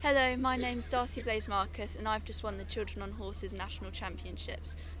Hello, my name's Darcy Marcus and I've just won the Children on Horses National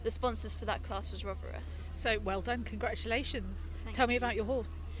Championships. The sponsors for that class was Rotheras. So well done, congratulations. Thank Tell me you. about your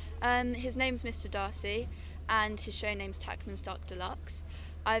horse. His name's Mr. Darcy and his show name's Tackman's Dark Deluxe.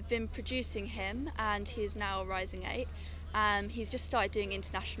 I've been producing him and he is now a rising 8. He's just started doing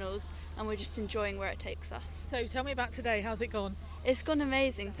internationals and we're just enjoying where it takes us. So tell me about today, how's it gone? It's gone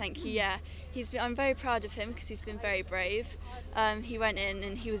amazing, thank you. Yeah, I'm very proud of him because he's been very brave. He went in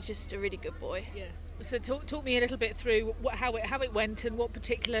and he was just a really good boy. Yeah. So talk me a little bit through how it went and what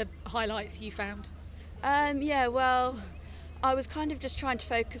particular highlights you found. I was kind of just trying to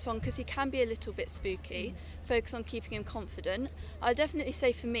focus on, because he can be a little bit spooky, focus on keeping him confident. I'll definitely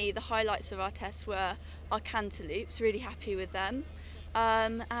say for me the highlights of our tests were our cantaloupes, really happy with them.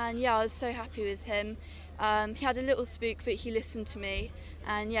 I was so happy with him. He had a little spook but he listened to me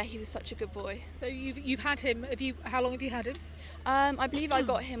and he was such a good boy. So you've had him, how long have you had him? I believe I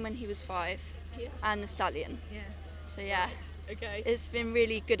got him when he was 5 and the stallion. Yeah. So yeah. Right. Okay. It's been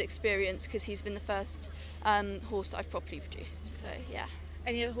really good experience because he's been the first horse I've properly produced. So yeah.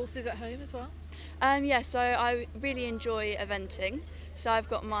 Any other horses at home as well? So I really enjoy eventing. So I've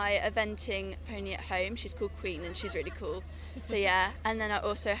got my eventing pony at home. She's called Queen and she's really cool. So yeah, and then I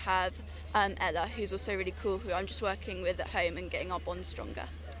also have Ella, who's also really cool, who I'm just working with at home and getting our bond stronger.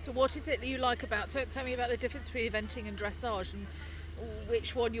 So what is it that you like about? Tell me about the difference between eventing and dressage and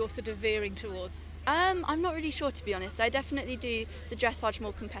which one you're sort of veering towards. I'm not really sure, to be honest. I definitely do the dressage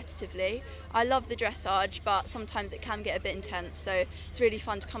more competitively. I love the dressage, but sometimes it can get a bit intense, so it's really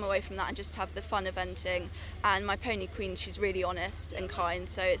fun to come away from that and just have the fun eventing. And my pony Queen, she's really honest and kind,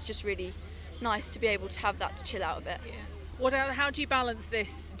 so it's just really nice to be able to have that to chill out a bit. Yeah. How do you balance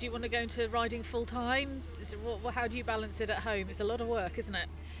this? Do you want to go into riding full time? How do you balance it at home? It's a lot of work, isn't it?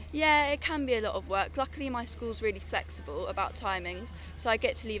 Yeah, it can be a lot of work. Luckily my school's really flexible about timings, so I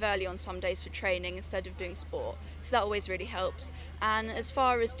get to leave early on some days for training instead of doing sport, so that always really helps. And as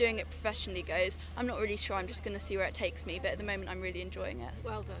far as doing it professionally goes, I'm not really sure, I'm just going to see where it takes me, but at the moment I'm really enjoying it.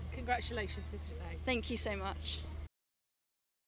 Well done, congratulations for today. Thank you so much.